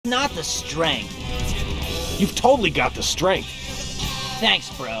not the strength. You've totally got the strength. Thanks,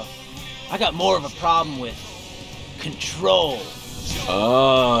 bro. I got more of a problem with control.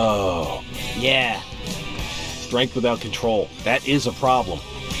 Oh. Yeah. Strength without control. That is a problem.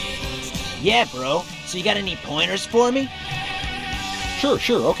 Yeah, bro. So you got any pointers for me? Sure,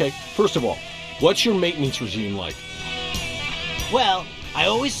 okay. First of all, what's your maintenance regime like? Well, I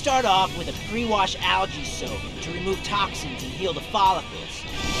always start off with a pre-wash algae soap to remove toxins and heal the follicles.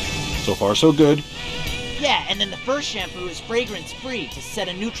 So far, so good. Yeah, and then the first shampoo is fragrance-free to set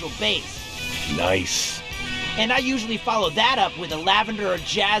a neutral base. Nice. And I usually follow that up with a lavender or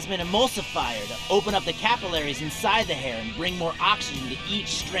jasmine emulsifier to open up the capillaries inside the hair and bring more oxygen to each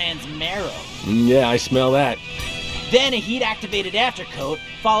strand's marrow. Yeah, I smell that. Then a heat-activated aftercoat,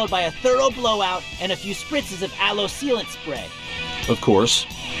 followed by a thorough blowout and a few spritzes of aloe sealant spray. Of course.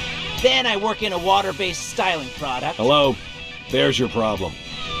 Then I work in a water-based styling product. Hello? There's your problem.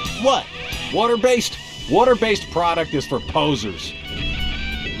 What? Water-based. Water-based product is for posers.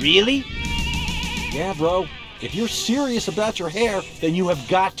 Really? Yeah, bro. If you're serious about your hair, then you have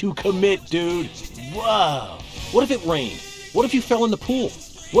got to commit, dude. Whoa. What if it rained? What if you fell in the pool?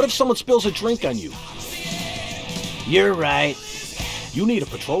 What if someone spills a drink on you? You're right. You need a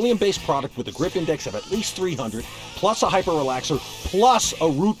petroleum-based product with a grip index of at least 300, plus a hyper-relaxer, plus a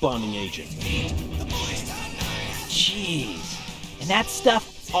root bonding agent. Jeez. And that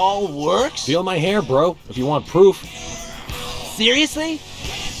stuff all works? Feel my hair, bro, if you want proof. Seriously?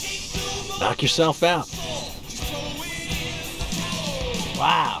 Knock yourself out.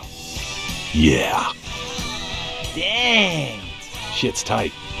 Wow. Yeah. Dang. Shit's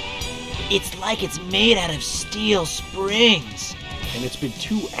tight. It's like it's made out of steel springs. And it's been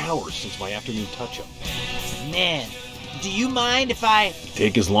 2 hours since my afternoon touch-up. Man, do you mind if I...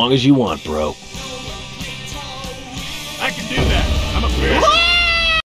 Take as long as you want, bro.